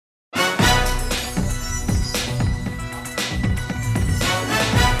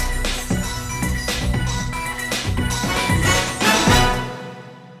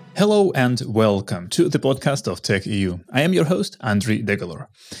Hello and welcome to the podcast of TechEU. I am your host, Andriy Degeler.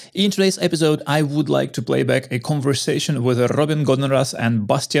 In today's episode, I would like to play back a conversation with Robin Goddenras and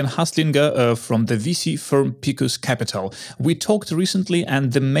Bastian Haslinger from the VC firm Picus Capital. We talked recently,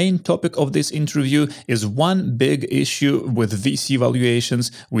 and the main topic of this interview is one big issue with VC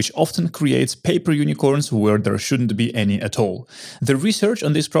valuations, which often creates paper unicorns where there shouldn't be any at all. The research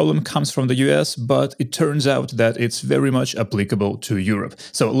on this problem comes from the US, but it turns out that it's very much applicable to Europe.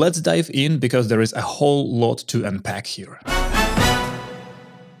 So let's dive in because there is a whole lot to unpack here.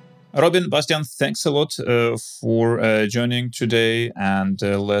 Robin, Bastian, thanks a lot for joining today, and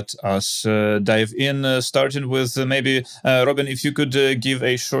let us dive in, starting with maybe, Robin, if you could give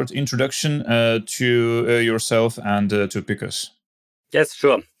a short introduction to yourself and to Picus. Yes,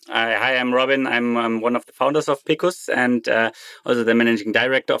 sure. Hi, I'm Robin. I'm one of the founders of Picus and also the managing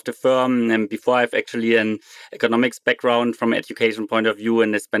director of the firm. And before, I've actually an economics background from education point of view,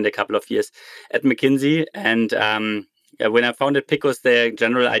 and I spent a couple of years at McKinsey. And when I founded Picus, the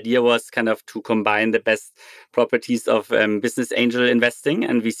general idea was kind of to combine the best properties of business angel investing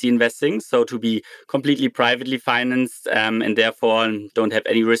and VC investing. So to be completely privately financed and therefore don't have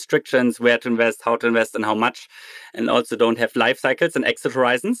any restrictions where to invest, how to invest, and how much. And also don't have life cycles and exit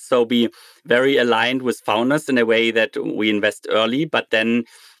horizons. So be very aligned with founders in a way that we invest early, but then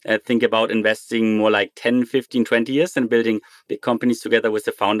think about investing more like 10, 15, 20 years and building big companies together with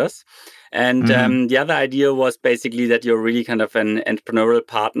the founders. And the other idea was basically that you're really kind of an entrepreneurial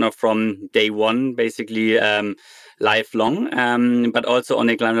partner from day one, basically lifelong, but also on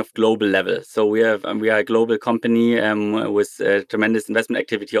a kind of global level. So we are a global company with tremendous investment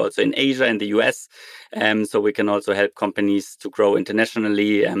activity also in Asia and the US. So we can also help companies to grow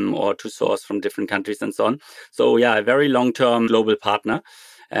internationally or to source from different countries and so on. So yeah, a very long-term global partner.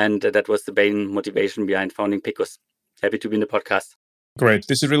 And that was the main motivation behind founding Picus. Happy to be in the podcast. Great.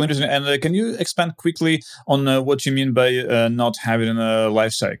 This is really interesting. And can you expand quickly on what you mean by not having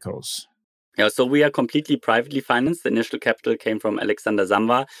life cycles? Yeah, so we are completely privately financed. The initial capital came from Alexander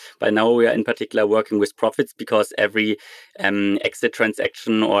Zamwa. By now, we are in particular working with profits because every exit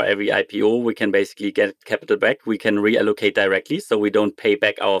transaction or every IPO, we can basically get capital back. We can reallocate directly, so we don't pay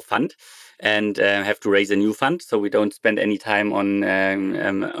back our fund and have to raise a new fund. So we don't spend any time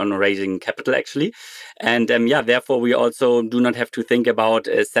on raising capital, actually. And therefore, we also do not have to think about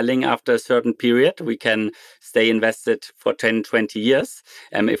selling after a certain period. We can stay invested for 10, 20 years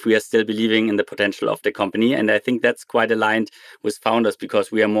if we are still believing in the potential of the company. And I think that's quite aligned with founders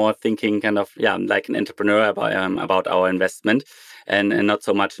because we are more thinking kind of, like an entrepreneur about our investment and not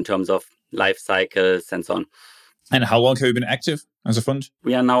so much in terms of life cycles and so on. And how long have you been active as a fund?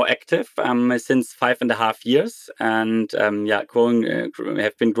 We are now active since 5.5 years and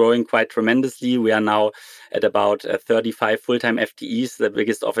have been growing quite tremendously. We are now at about 35 full-time FTEs. The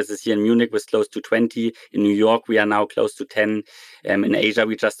biggest office is here in Munich with close to 20. In New York, we are now close to 10. In Asia,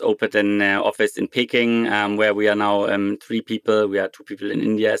 we just opened an office in Peking where we are now 3 people. We are 2 people in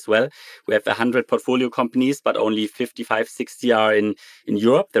India as well. We have 100 portfolio companies, but only 55, 60 are in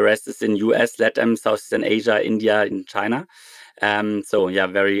Europe. The rest is in US, LATAM, Southeastern Asia, India, and China.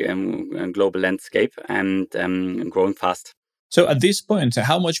 Very global landscape and growing fast. So at this point,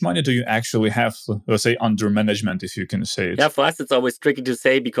 how much money do you actually have, let's say, under management, if you can say it? Yeah, for us, it's always tricky to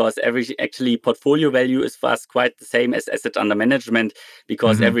say because every portfolio value is for us quite the same as asset under management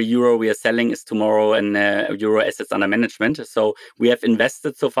because every euro we are selling is tomorrow an euro assets under management. So we have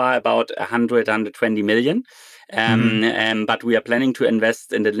invested so far about 120 million. But we are planning to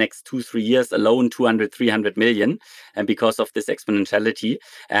invest in the next 2-3 years alone 200-300 million. And because of this exponentiality,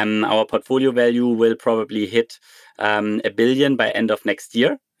 our portfolio value will probably hit 1 billion by end of next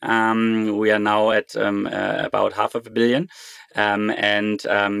year. We are now at about 500 million.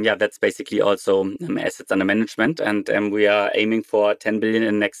 That's basically also assets under management. And we are aiming for 10 billion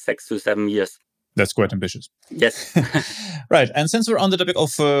in the next 6 to 7 years. That's quite ambitious. Yes. Right. And since we're on the topic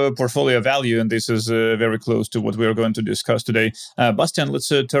of portfolio value, and this is very close to what we are going to discuss today, Bastian,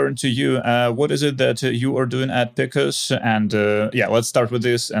 let's turn to you. What is it that you are doing at Picus? And let's start with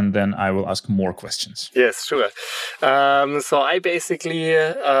this, and then I will ask more questions. Yes, sure. So I basically,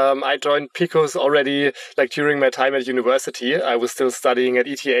 I joined Picus already during my time at university. I was still studying at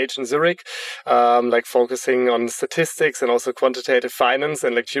ETH in Zurich, focusing on statistics and also quantitative finance.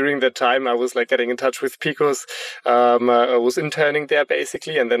 And during that time, I was getting getting in touch with Picus. I was interning there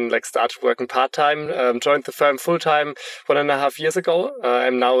basically, and then like started working part-time, joined the firm full-time 1.5 years ago.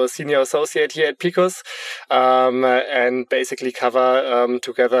 I'm now a senior associate here at Picus, and basically cover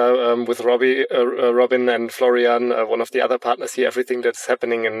together with Robin and Florian, one of the other partners here, everything that's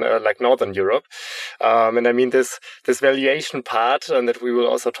happening in like Northern Europe. And I mean this valuation part, and that we will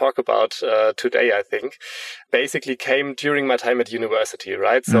also talk about today, I think, basically came during my time at university,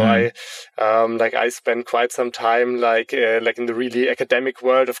 right? So I spent quite some time like in the really academic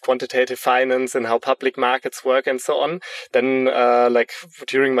world of quantitative finance and how public markets work and so on. Then like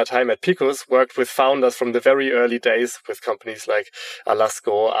during my time at Picus, worked with founders from the very early days with companies like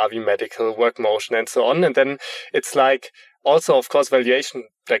Alasco, RV Medical, Workmotion, and so on. And then it's like also, of course, valuation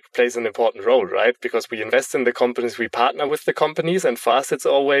like plays an important role, right? Because we invest in the companies, we partner with the companies, and for us, it's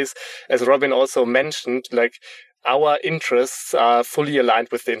always, as Robin also mentioned, like our interests are fully aligned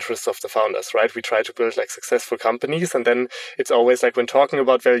with the interests of the founders, right? We try to build like successful companies, and then it's always like when talking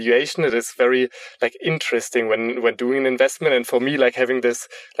about valuation, it is very like interesting when doing an investment. And for me, like having this,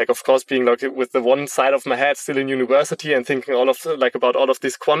 like of course being like with the one side of my head still in university and thinking about all of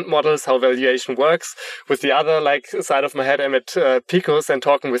these quant models, how valuation works. With the other like side of my head, I'm at Picus and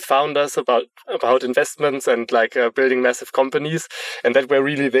talking with founders about investments and like building massive companies, and that where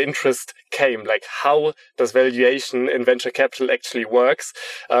really the interest came. Like how does valuation in venture capital actually works,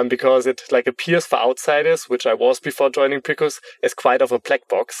 because it like appears for outsiders, which I was before joining Picus, as quite of a black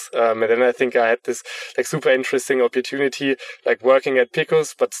box. And then I think I had this like super interesting opportunity, like working at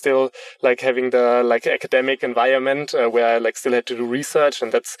Picus, but still like having the like academic environment where I like still had to do research,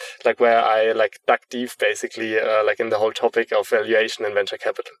 and that's like where I like dug deep basically like in the whole topic of valuation and venture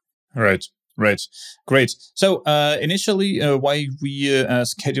capital. Right. Right. Great. So initially, why we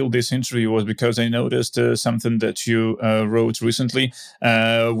scheduled this interview was because I noticed something that you wrote recently,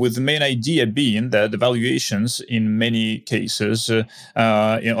 with the main idea being that the valuations in many cases on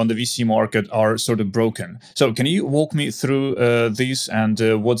the VC market are sort of broken. So can you walk me through this, and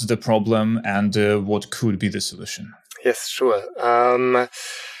what's the problem, and what could be the solution? Yes, sure.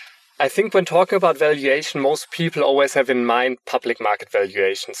 I think when talking about valuation, most people always have in mind public market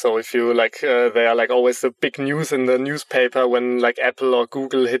valuation. So if you like, they are like always the big news in the newspaper when like Apple or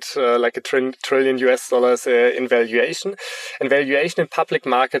Google hit like $1 trillion in valuation. And valuation in public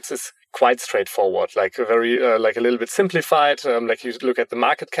markets is quite straightforward, like very like a little bit simplified. Like you look at the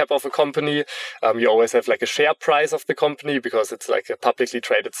market cap of a company, you always have like a share price of the company because it's like a publicly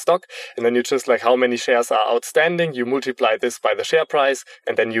traded stock, and then you just like how many shares are outstanding, you multiply this by the share price,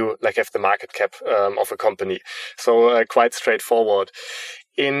 and then you like have the market cap of a company. So quite straightforward.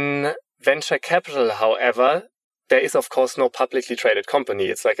 In venture capital, however, there is, of course, no publicly traded company.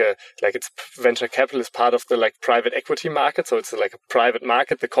 It's it's venture capital is part of the like private equity market. So it's like a private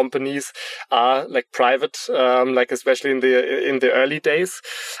market. The companies are like private, like especially in the early days.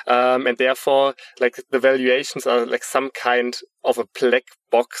 And therefore, like the valuations are like some kind of a black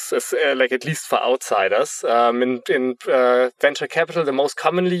box, like at least for outsiders. In venture capital, the most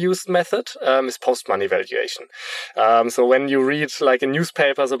commonly used method is post-money valuation. So when you read like in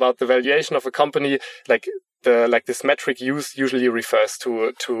newspapers about the valuation of a company, like this metric used usually refers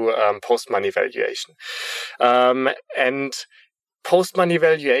to post-money valuation. And post-money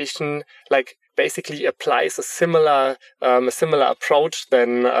valuation like basically applies a similar approach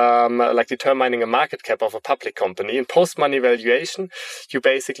than like determining a market cap of a public company. In post-money valuation, you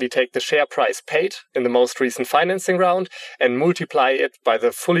basically take the share price paid in the most recent financing round and multiply it by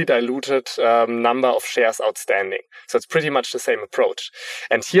the fully diluted number of shares outstanding. So it's pretty much the same approach.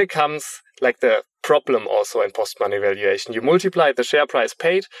 And here comes like the problem also in post-money valuation. You multiply the share price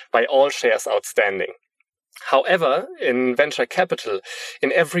paid by all shares outstanding. However, in venture capital,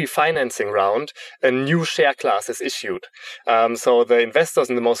 in every financing round, a new share class is issued. So the investors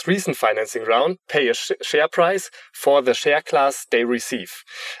in the most recent financing round pay a share price for the share class they receive.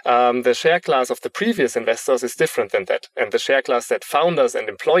 The share class of the previous investors is different than that. And the share class that founders and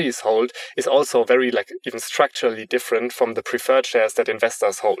employees hold is also very like even structurally different from the preferred shares that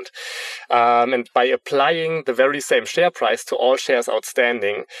investors hold. And by applying the very same share price to all shares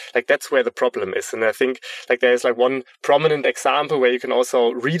outstanding, like that's where the problem is. And I think like there's like one prominent example where you can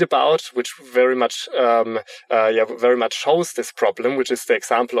also read about, which very much shows this problem, which is the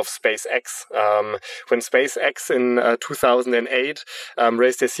example of SpaceX. When SpaceX in 2008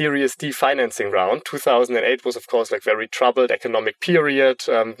 raised their Series D financing round, 2008 was of course like very troubled economic period,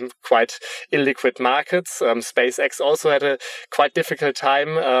 quite illiquid markets. SpaceX also had a quite difficult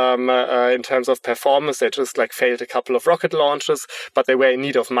time in terms of performance. They just like failed a couple of rocket launches, but they were in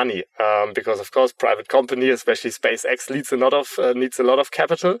need of money because of course private companies company, especially SpaceX, needs a lot of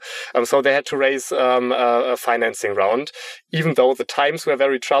capital. So they had to raise a financing round, even though the times were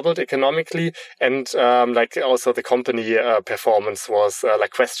very troubled economically, and also the company performance was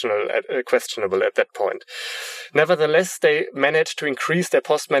questionable at that point. Nevertheless, they managed to increase their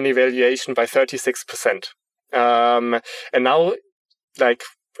post-money valuation by 36%. And now,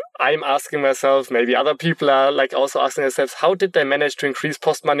 I'm asking myself, maybe other people are also asking themselves, how did they manage to increase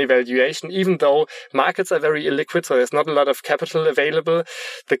post-money valuation, even though markets are very illiquid, so there's not a lot of capital available,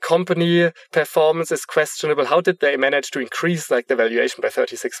 the company performance is questionable. How did they manage to increase the valuation by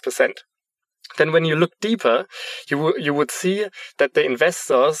 36%? Then when you look deeper, you would see that the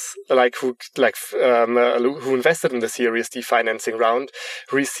investors who invested in the Series D financing round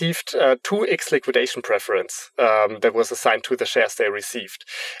received 2x liquidation preference that was assigned to the shares they received.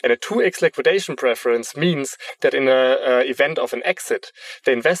 And a 2x liquidation preference means that in an event of an exit,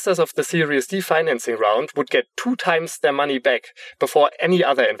 the investors of the Series D financing round would get 2 times their money back before any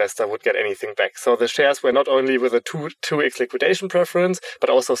other investor would get anything back. So the shares were not only with a 2x liquidation preference, but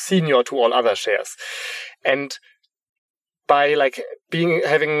also senior to all other shares. And by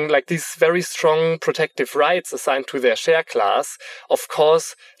having these very strong protective rights assigned to their share class, of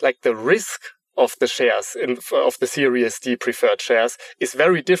course, the risk of the shares of the Series D preferred shares is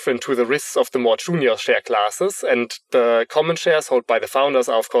very different to the risks of the more junior share classes, and the common shares held by the founders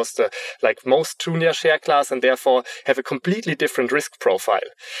are of course the most junior share class, and therefore have a completely different risk profile.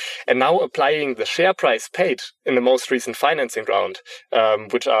 And now applying the share price paid in the most recent financing round,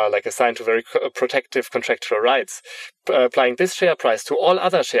 which are assigned to very protective contractual rights, applying this share price to all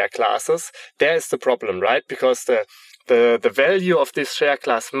other share classes, there is the problem, right? Because the value of this share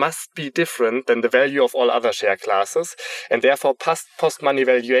class must be different than the value of all other share classes, and therefore post-money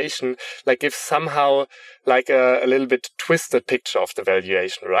valuation gives somehow a little bit twisted picture of the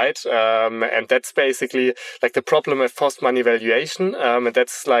valuation, right? And that's basically the problem with post-money valuation, and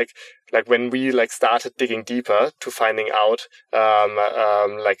that's when we started digging deeper to finding out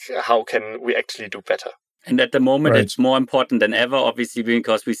how can we actually do better. And at the moment, Right. It's more important than ever, obviously,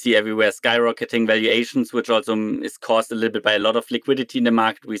 because we see everywhere skyrocketing valuations, which also is caused a little bit by a lot of liquidity in the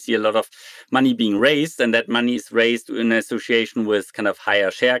market. We see a lot of money being raised, and that money is raised in association with kind of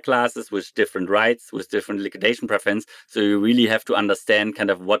higher share classes, with different rights, with different liquidation preference. So you really have to understand kind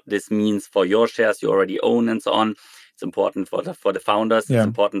of what this means for your shares you already own and so on. It's important for the founders, Yeah. It's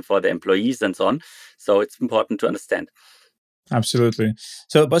important for the employees and so on. So it's important to understand. Absolutely.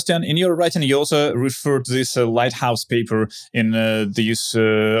 So, Bastian, in your writing, you also referred to this lighthouse paper in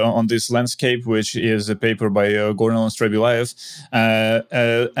on this landscape, which is a paper by Gornal and Strabulaev,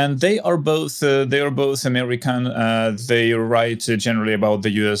 and they are both American. They write generally about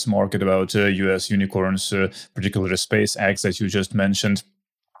the U.S. market, about U.S. unicorns, particularly SpaceX that you just mentioned.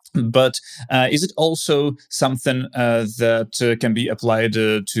 But is it also something that can be applied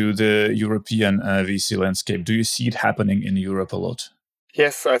to the European VC landscape? Do you see it happening in Europe a lot?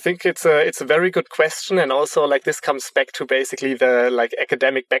 Yes, I think it's a very good question, and also this comes back to basically the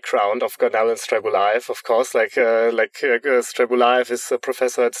academic background of Gornal and Strabulaev. Of course, Strabulaev is a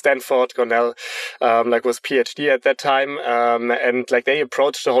professor at Stanford. Gornal was PhD at that time, and they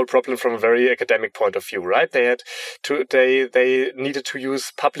approached the whole problem from a very academic point of view. Right? They needed to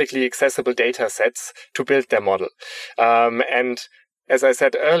use publicly accessible data sets to build their model, and as I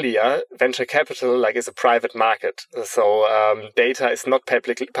said earlier, venture capital is a private market, so data is not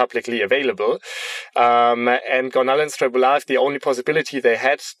publicly available. And Gornal and Strabulaev, the only possibility they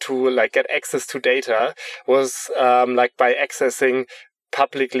had to get access to data was by accessing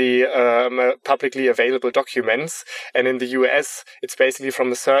publicly available documents. And in the US, it's basically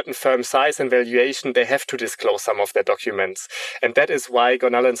from a certain firm size and valuation, they have to disclose some of their documents. And that is why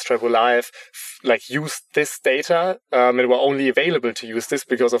Gornal and Strabulaev used this data and were only available to use this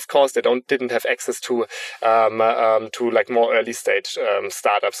because, of course, they didn't have access to more early stage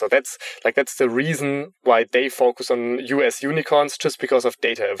startups. So that's the reason why they focus on US unicorns, just because of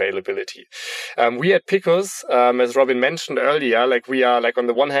data availability. We at Picus, as Robin mentioned earlier, we are on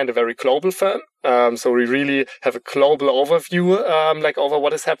the one hand a very global firm. So we really have a global overview, over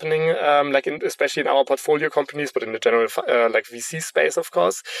what is happening, especially in our portfolio companies, but in the general, VC space, of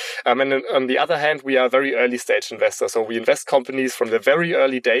course. And then on the other hand, we are a very early stage investor. So we invest companies from the very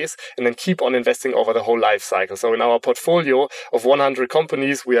early days and then keep on investing over the whole life cycle. So in our portfolio of 100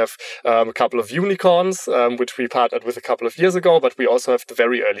 companies, we have a couple of unicorns, which we partnered with a couple of years ago, but we also have the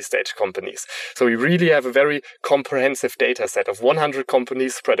very early stage companies. So we really have a very comprehensive data set of 100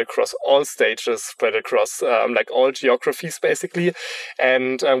 companies spread across all stages stages spread across all geographies basically.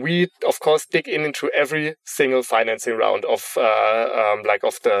 And we of course dig into every single financing round of our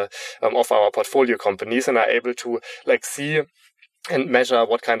portfolio companies, and are able to see and measure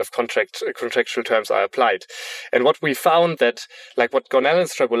what kind of contractual terms are applied. And what we found that, what Gornell and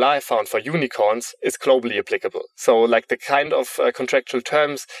Strabulai found for unicorns is globally applicable. So, the kind of contractual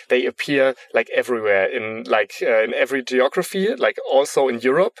terms, they appear everywhere in every geography, also in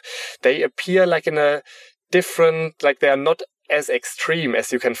Europe. They appear in a different, they are not as extreme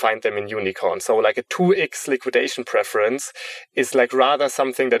as you can find them in unicorns. So a 2x liquidation preference is rather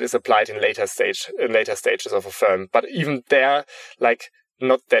something that is applied in later stages of a firm. But even there,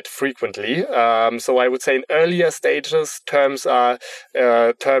 not that frequently. So I would say in earlier stages, terms are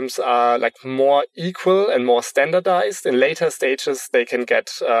more equal and more standardized. In later stages, they can get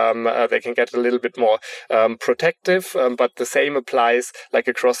a little bit more protective. But the same applies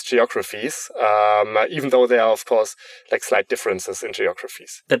across geographies, even though there are of course slight differences in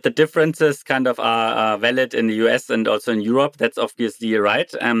geographies. That the differences kind of are valid in the US and also in Europe. That's obviously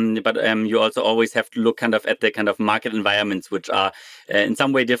right. But you also always have to look kind of at the kind of market environments which are in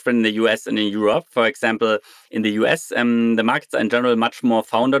some way different in the US and in Europe. For example, in the US, the markets are in general much more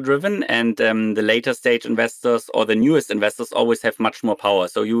founder-driven, and the later stage investors or the newest investors always have much more power.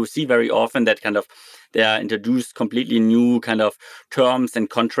 So you see very often that kind of they are introduced completely new kind of terms and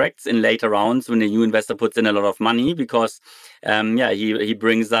contracts in later rounds when a new investor puts in a lot of money, because he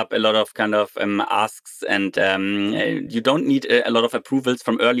brings up a lot of kind of asks, and you don't need a lot of approvals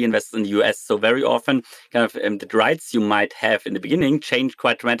from early investors in the US. So very often kind of the rights you might have in the beginning change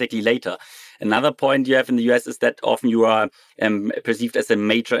quite dramatically later. Another point you have in the US is that often you are perceived as a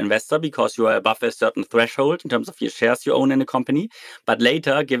major investor because you are above a certain threshold in terms of your shares you own in a company. But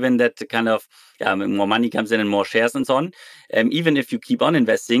later, given that kind of more money comes in and more shares and so on, even if you keep on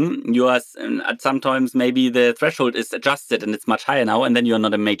investing, you are sometimes maybe the threshold is adjusted and it's much higher now, and then you're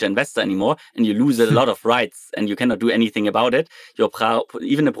not a major investor anymore and you lose a lot of rights and you cannot do anything about it.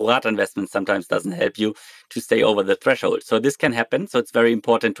 Even a pro rata investment sometimes doesn't help you to stay over the threshold. So this can happen. So it's very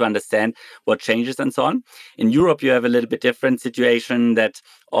important to understand what changes and so on. In Europe, you have a little bit different situation that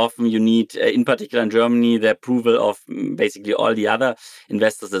often you need, in particular in Germany, the approval of basically all the other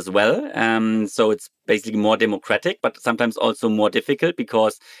investors as well. So it's basically more democratic, but sometimes also more difficult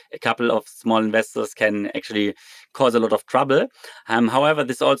because a couple of small investors can actually cause a lot of trouble. However,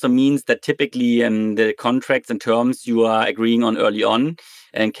 this also means that typically the contracts and terms you are agreeing on early on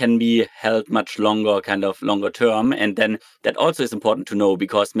and can be held much longer term. And then that also is important to know,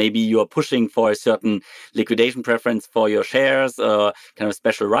 because maybe you are pushing for a certain liquidation preference for your shares or kind of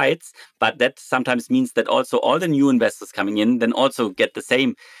special rights. But that sometimes means that also all the new investors coming in then also get the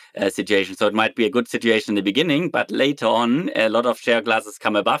same situation. So it might be a good situation in the beginning, but later on, a lot of share classes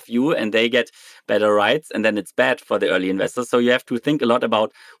come above you and they get better rights, and then it's bad for the early investors. So you have to think a lot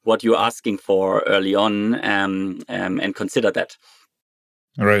about what you're asking for early on and consider that.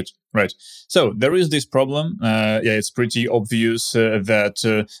 Right. So there is this problem. It's pretty obvious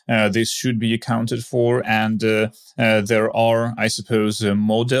that this should be accounted for, and there are, I suppose,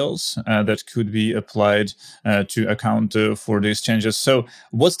 models that could be applied to account for these changes. So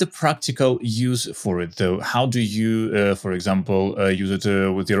what's the practical use for it, though? How do you, for example, use it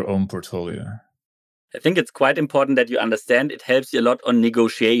with your own portfolio? I think it's quite important that you understand it helps you a lot on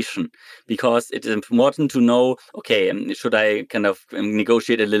negotiation, because it is important to know, okay, should I kind of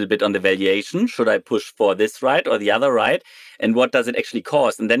negotiate a little bit on the valuation? Should I push for this right or the other right? And what does it actually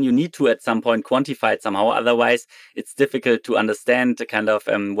cost? And then you need to at some point quantify it somehow. Otherwise, it's difficult to understand kind of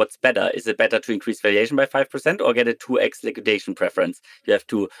what's better. Is it better to increase valuation by 5% or get a 2x liquidation preference? You have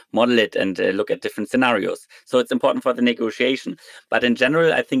to model it and look at different scenarios. So it's important for the negotiation. But in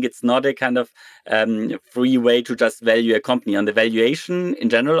general, I think it's not a kind of free way to just value a company. On the valuation in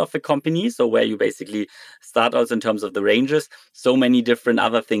general of a company, so where you basically start also in terms of the ranges, so many different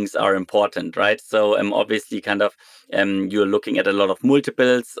other things are important, right? So obviously kind of you're looking at a lot of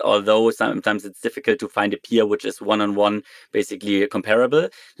multiples, although sometimes it's difficult to find a peer which is one-on-one basically comparable.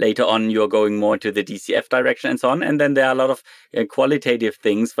 Later on, you're going more into the DCF direction and so on. And then there are a lot of qualitative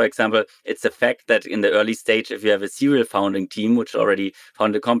things. For example, it's a fact that in the early stage, if you have a serial founding team, which already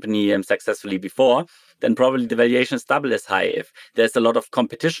founded a company successfully before, then probably the valuation is double as high. If there's a lot of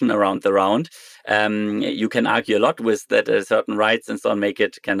competition around the round, you can argue a lot with that certain rights and so on make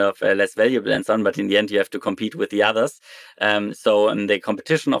it kind of less valuable and so on. But in the end, you have to compete with the others. So the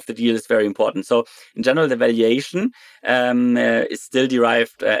competition of the deal is very important. So in general, the valuation is still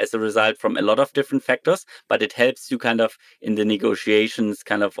derived as a result from a lot of different factors, but it helps you kind of in the negotiations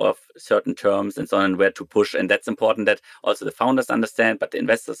kind of certain terms and so on and where to push. And that's important that also the founders understand, but the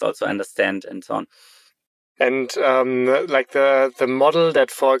investors also understand and so on. And like the model that,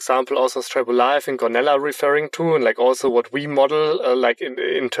 for example, also Strabula, I think Gonella referring to, and like also what we model like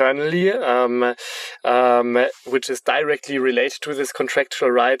internally, which is directly related to this contractual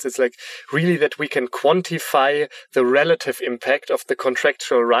rights, it's like really that we can quantify the relative impact of the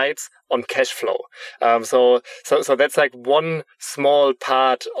contractual rights on cash flow. So that's like one small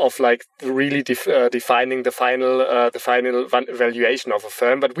part of like really defining the final valuation of a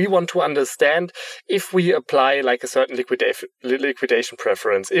firm. But we want to understand if we apply like a certain liquidation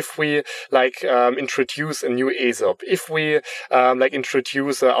preference, if we like introduce a new ESOP, if we like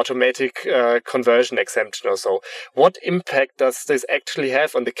introduce an automatic conversion exemption or so, what impact does this actually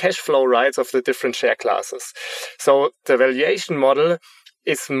have on the cash flow rights of the different share classes? So the valuation model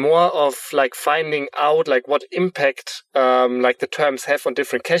is more of like finding out like what impact like the terms have on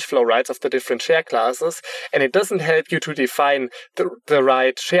different cash flow rights of the different share classes, and it doesn't help you to define the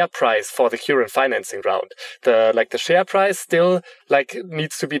right share price for the current financing round. The share price still like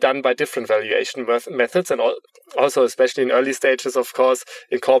needs to be done by different valuation methods, and also especially in early stages, of course,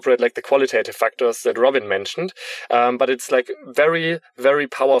 incorporate like the qualitative factors that Robin mentioned. But it's like very, very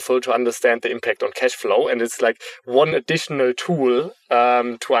powerful to understand the impact on cash flow, and it's like one additional tool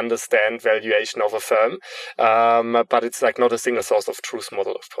to understand valuation of a firm, but it's like not a single source of truth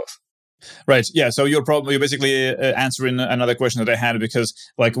model, of course. Right. Yeah. So you're basically answering another question that I had, because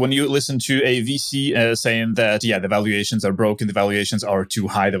like when you listen to a VC saying that, yeah, the valuations are broken, the valuations are too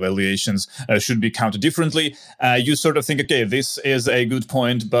high, the valuations should be counted differently, you sort of think, okay, this is a good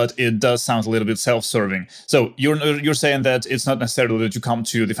point, but it does sound a little bit self-serving. So you're saying that it's not necessarily that you come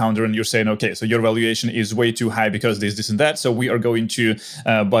to the founder and you're saying, okay, so your valuation is way too high because this and that, so we are going to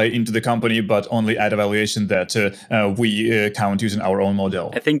buy into the company, but only at a valuation that we count using our own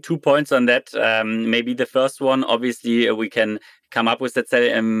model. I think 2 points on that. Maybe the first one, obviously, we can come up with that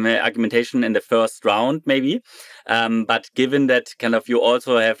argumentation in the first round, maybe. But given that kind of you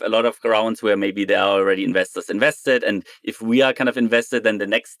also have a lot of rounds where maybe there are already investors invested, and if we are kind of invested, then the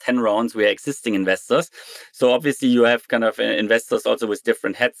next 10 rounds we are existing investors. So obviously you have kind of investors also with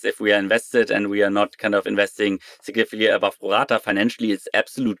different hats. If we are invested and we are not kind of investing significantly above pro rata financially, it's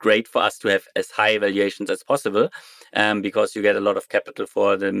absolute great for us to have as high valuations as possible, because you get a lot of capital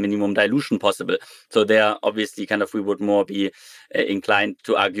for the minimum dilution possible. So there, obviously, kind of we would more be inclined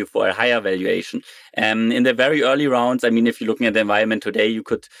to argue for a higher valuation. In the very early rounds, I mean, if you're looking at the environment today, you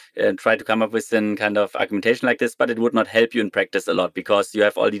could try to come up with some kind of argumentation like this, but it would not help you in practice a lot, because you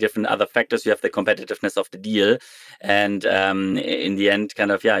have all the different other factors. You have the competitiveness of the deal, and in the end,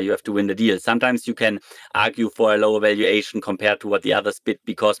 kind of, yeah, you have to win the deal. Sometimes you can argue for a lower valuation compared to what the others bid,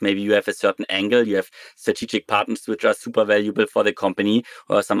 because maybe you have a certain angle, you have strategic partners which are super valuable for the company,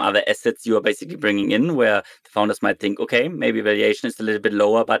 or some other assets you are basically bringing in, where the founders might think, okay, maybe valuation is a little bit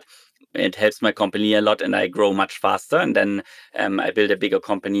lower, but it helps my company a lot and I grow much faster, and then I build a bigger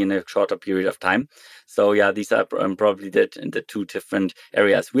company in a shorter period of time. So yeah, these are probably the two different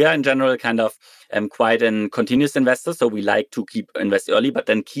areas. We are in general kind of quite a continuous investor, so we like to invest early, but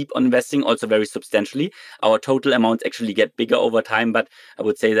then keep on investing also very substantially. Our total amounts actually get bigger over time, but I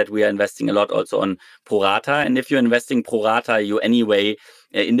would say that we are investing a lot also on pro rata. And if you're investing pro rata, you anyway,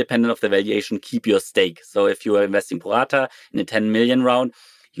 independent of the valuation, keep your stake. So if you are investing pro rata in a 10 million round,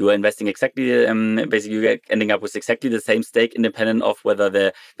 you are investing exactly, basically you're ending up with exactly the same stake, independent of whether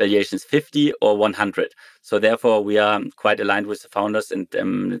the valuation is 50 or 100. So therefore, we are quite aligned with the founders and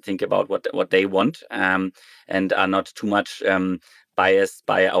think about what they want, and are not too much biased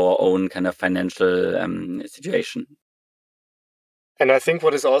by our own kind of financial situation. And I think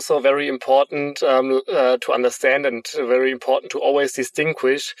what is also very important to understand, and very important to always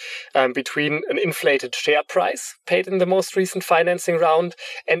distinguish between an inflated share price paid in the most recent financing round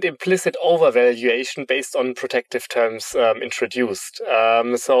and implicit overvaluation based on protective terms introduced.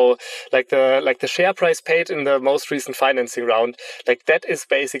 So like the share price paid in the most recent financing round, like that is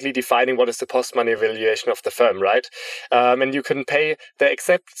basically defining what is the post-money valuation of the firm, right? And you can pay the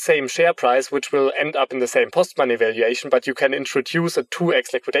exact same share price, which will end up in the same post-money valuation, but you can introduce use a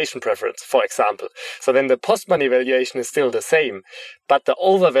 2x liquidation preference, for example. So then the post-money valuation is still the same, but the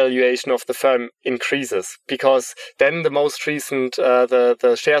overvaluation of the firm increases because then the most recent,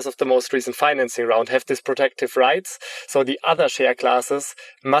 the shares of the most recent financing round have these protective rights. So the other share classes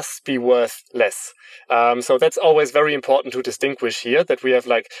must be worth less. So that's always very important to distinguish here, that we have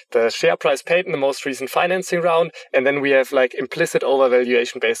like the share price paid in the most recent financing round, and then we have like implicit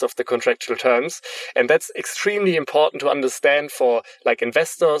overvaluation based off the contractual terms. And that's extremely important to understand for like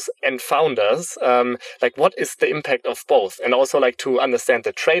investors and founders, like what is the impact of both, and also like to understand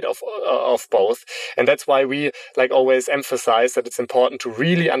the trade-off of both. And that's why we like always emphasize that it's important to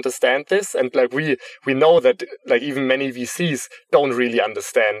really understand this. And like we know that like even many VCs don't really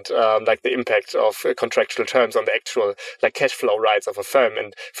understand like the impact of contractual terms on the actual like cash flow rights of a firm.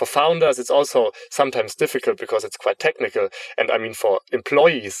 And for founders, it's also sometimes difficult because it's quite technical. And I mean, for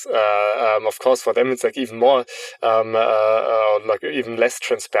employees, of course, for them, it's like even more, like even less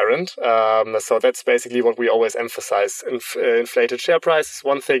transparent. So that's basically what we always emphasize. Inflated share price is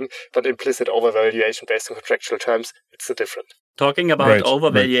one thing, but implicit overvaluation based on contractual terms, it's a different. Talking about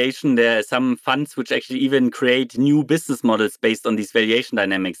overvaluation, there are some funds which actually even create new business models based on these valuation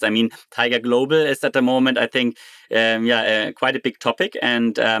dynamics. I mean, Tiger Global is at the moment, I think, quite a big topic.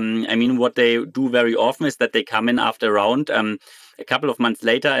 And I mean, what they do very often is that they come in after a round a couple of months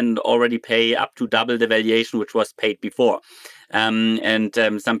later and already pay up to double the valuation which was paid before. And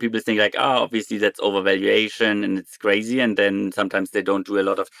some people think like, obviously that's overvaluation and it's crazy. And then sometimes they don't do a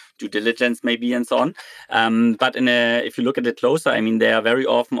lot of due diligence maybe and so on. But if you look at it closer, I mean, they are very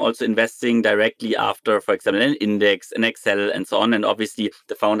often also investing directly after, for example, an index, an Excel and so on. And obviously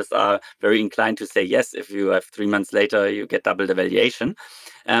the founders are very inclined to say, yes, if you have 3 months later, you get double the valuation.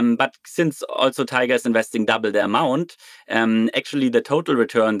 But since also Tiger is investing double the amount, actually the total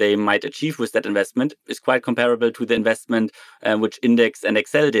return they might achieve with that investment is quite comparable to the investment which Index and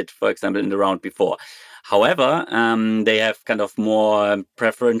Excel did, for example, in the round before. However, they have kind of more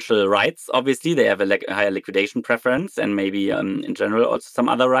preferential rights. Obviously, they have a higher liquidation preference and maybe in general also some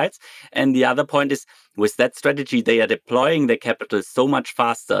other rights. And the other point is with that strategy, they are deploying the capital so much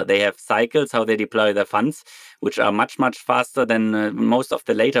faster. They have cycles how they deploy their funds, which are much, much faster than most of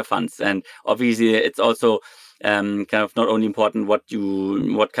the later funds. And obviously, it's also kind of not only important what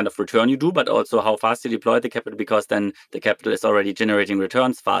kind of return you do, but also how fast you deploy the capital, because then the capital is already generating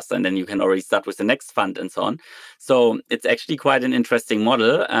returns faster, and then you can already start with the next fund and so on. So it's actually quite an interesting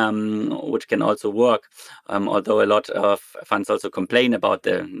model, which can also work, although a lot of funds also complain about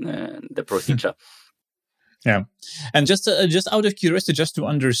the procedure. Yeah. And just out of curiosity, just to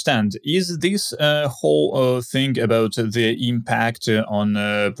understand, is this whole thing about the impact on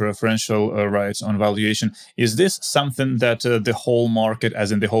preferential rights on valuation, is this something that the whole market,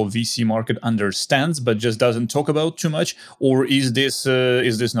 as in the whole VC market, understands but just doesn't talk about too much? Or is this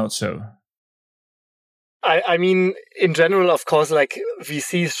not so? I mean, in general, of course, like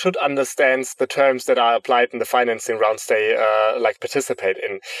VCs should understand the terms that are applied in the financing rounds they like participate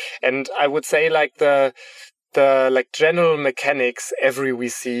in. And I would say like the like general mechanics every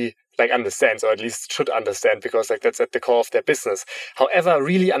VC like understands, or at least should understand, because like that's at the core of their business. However,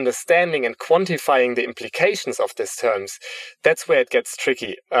 really understanding and quantifying the implications of these terms, that's where it gets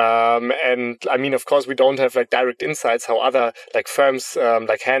tricky. And I mean, of course, we don't have like direct insights how other like firms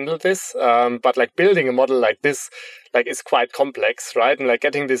like handle this, but like building a model like this like is quite complex, right? And like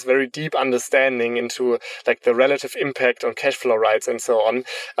getting this very deep understanding into like the relative impact on cash flow rights and so on,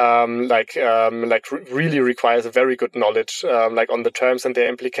 really requires a very good knowledge like on the terms and their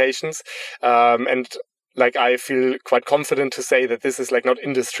implications. And like I feel quite confident to say that this is like not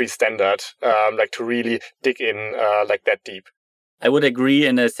industry standard, like to really dig in like that deep. I would agree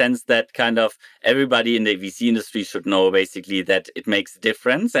in a sense that kind of everybody in the VC industry should know basically that it makes a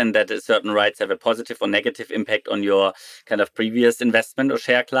difference and that certain rights have a positive or negative impact on your kind of previous investment or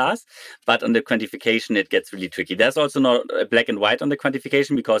share class. But on the quantification, it gets really tricky. There's also not a black and white on the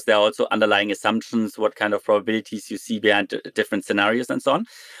quantification, because there are also underlying assumptions, what kind of probabilities you see behind different scenarios and so on.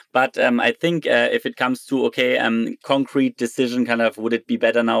 But I think if it comes to, concrete decision, kind of, would it be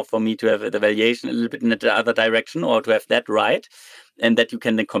better now for me to have the valuation a little bit in the other direction, or to have that right? And that you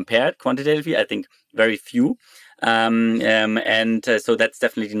can then compare it quantitatively, I think very few. So that's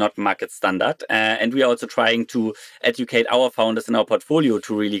definitely not market standard. And we are also trying to educate our founders in our portfolio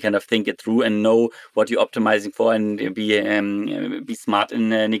to really kind of think it through and know what you're optimizing for, and be smart in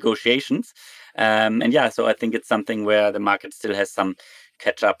negotiations. So I think it's something where the market still has some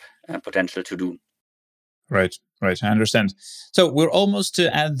catch-up potential to do. Right. I understand. So we're almost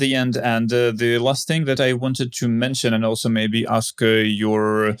at the end, and the last thing that I wanted to mention and also maybe ask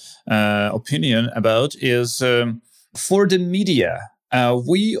your opinion about is For the media,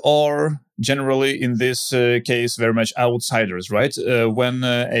 we are generally in this case very much outsiders, right? When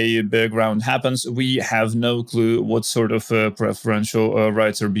a big round happens, we have no clue what sort of preferential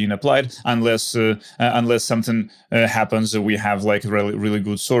rights are being applied, unless something happens. We have like really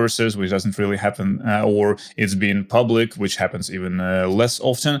good sources, which doesn't really happen, or it's been public, which happens even less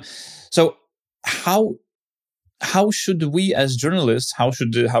often. So how should we as journalists, how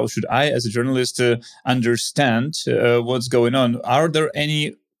should I as a journalist understand what's going on? Are there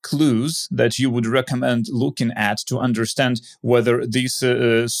any clues that you would recommend looking at to understand whether these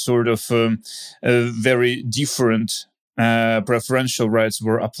sort of very different preferential rights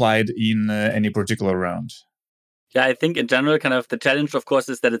were applied in any particular round? Yeah, I think in general, kind of the challenge, of course,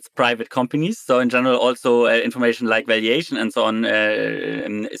 is that it's private companies. So in general, also information like valuation and so on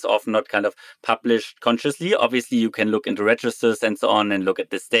is often not kind of published consciously. Obviously, you can look into registers and so on and look at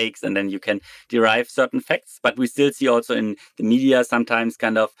the stakes, and then you can derive certain facts. But we still see also in the media sometimes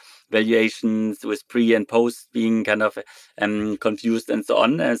kind of valuations with pre and post being kind of confused and so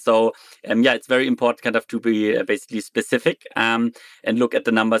on. Yeah, it's very important kind of to be basically specific and look at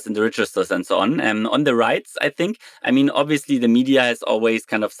the numbers in the registers and so on. On the rights, I think, I mean, obviously the media has always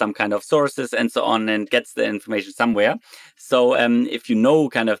kind of some kind of sources and so on and gets the information somewhere. So if you know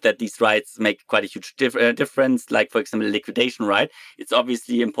kind of that these rights make quite a huge difference, like for example, a liquidation right, it's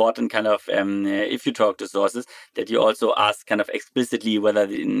obviously important kind of if you talk to sources that you also ask kind of explicitly whether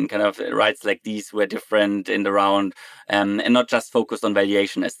kind of rights like these were different in the round and not just focus on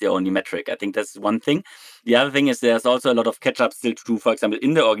valuation as the only metric. I think that's one thing. The other thing is there's also a lot of catch-up still to do, for example,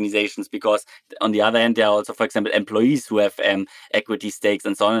 in the organizations, because on the other hand, there are also, for example, employees who have equity stakes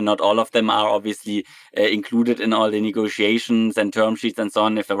and so on, and not all of them are obviously included in all the negotiations and term sheets and so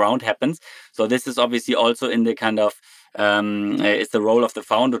on if a round happens. So this is obviously also in the kind of it's the role of the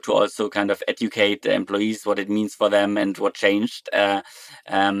founder to also kind of educate the employees what it means for them and what changed.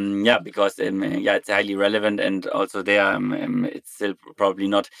 Because it's highly relevant, and also there it's still probably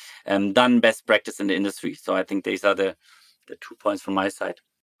not done best practice in the industry. So I think these are the 2 points from my side.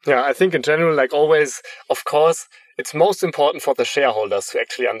 Yeah, I think in general, like always, of course, it's most important for the shareholders to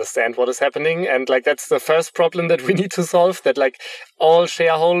actually understand what is happening. And like, that's the first problem that we need to solve, that like all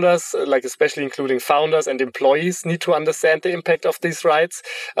shareholders, like especially including founders and employees, need to understand the impact of these rights,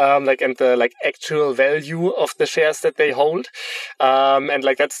 and the like actual value of the shares that they hold. And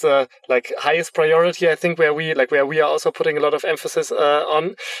like, that's the like highest priority, I think, where we are also putting a lot of emphasis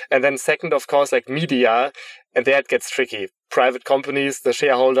on. And then second, of course, like media, and there it gets tricky. Private companies, the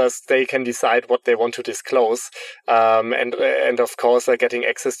shareholders, they can decide what they want to disclose. And of course, getting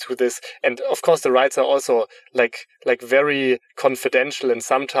access to this. And of course, the rights are also like very confidential and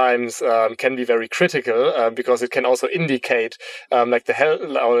sometimes can be very critical because it can also indicate like the health,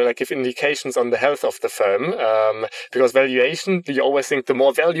 or like give indications on the health of the firm. Because valuation, you always think the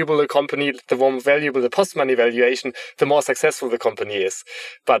more valuable a company, the more valuable the post-money valuation, the more successful the company is.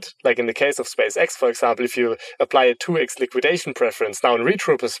 But like in the case of SpaceX, for example, if you apply a 2x liquidation preference, now in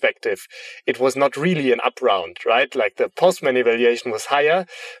retro perspective, it was not really an up round, right? Like the post-money valuation was higher,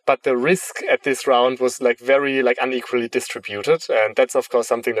 but the risk at this round was like very like unequally distributed. And that's, of course,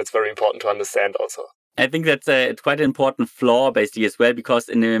 something that's very important to understand also. I think that's quite an important flaw, basically, as well, because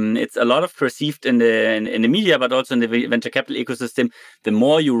it's a lot of perceived in the media, but also in the venture capital ecosystem. The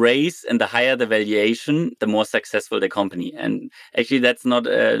more you raise and the higher the valuation, the more successful the company. And actually, that's not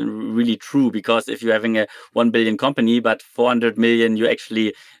really true, because if you're having a 1 billion company, but 400 million you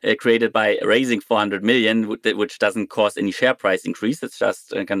actually created by raising 400 million, which doesn't cause any share price increase. It's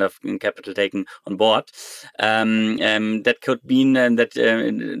just kind of capital taken on board. That could mean that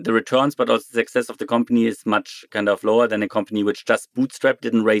the returns, but also the success of the company is much kind of lower than a company which just bootstrapped,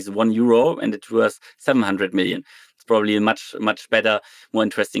 didn't raise €1, and it was 700 million. It's probably a much better, more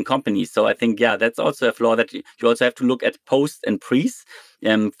interesting company. So I think, that's also a flaw, that you also have to look at post and pre's.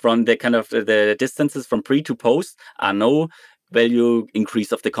 From the kind of the distances from pre to post are no value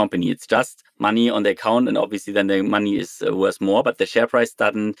increase of the company. It's just money on the account, and obviously then the money is worth more, but the share price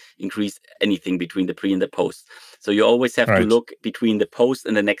doesn't increase anything between the pre and the post. So you always have to look between the post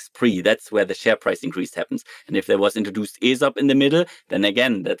and the next pre. That's where the share price increase happens. And if there was introduced ESOP in the middle, then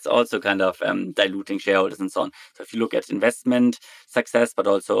again, that's also kind of diluting shareholders and so on. So if you look at investment success, but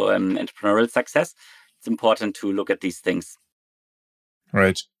also entrepreneurial success, it's important to look at these things.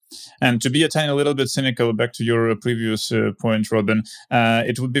 Right. And to be a tiny little bit cynical, back to your previous point, Robin,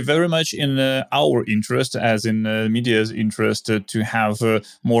 it would be very much in our interest, as in media's interest, to have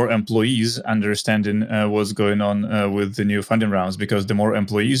more employees understanding what's going on with the new funding rounds, because the more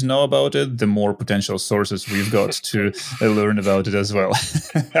employees know about it, the more potential sources we've got to learn about it as well.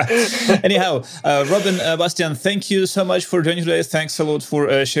 Anyhow, Robin, Bastian, thank you so much for joining today. Thanks a lot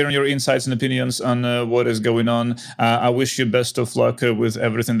for sharing your insights and opinions on what is going on. I wish you best of luck with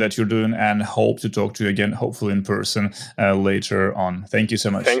everything that you're doing, and hope to talk to you again, hopefully in person later on. Thank you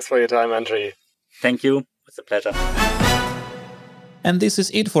so much. Thanks for your time, Andrei. Thank you. It's a pleasure. And this is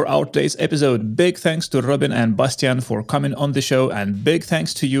it for our today's episode. Big thanks to Robin and Bastian for coming on the show, and big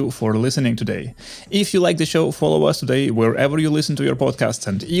thanks to you for listening today. If you like the show, follow us today wherever you listen to your podcasts,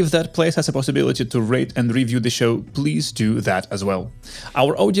 and if that place has a possibility to rate and review the show, please do that as well.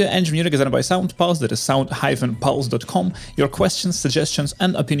 Our audio engineering is done by SoundPulse, that is sound-pulse.com. Your questions, suggestions,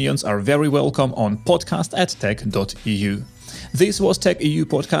 and opinions are very welcome on podcast@tech.eu. This was Tech EU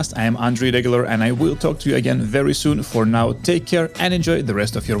Podcast. I am Andrei Degeler, and I will talk to you again very soon. For now, take care and enjoy the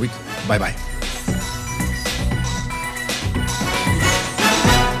rest of your week. Bye-bye.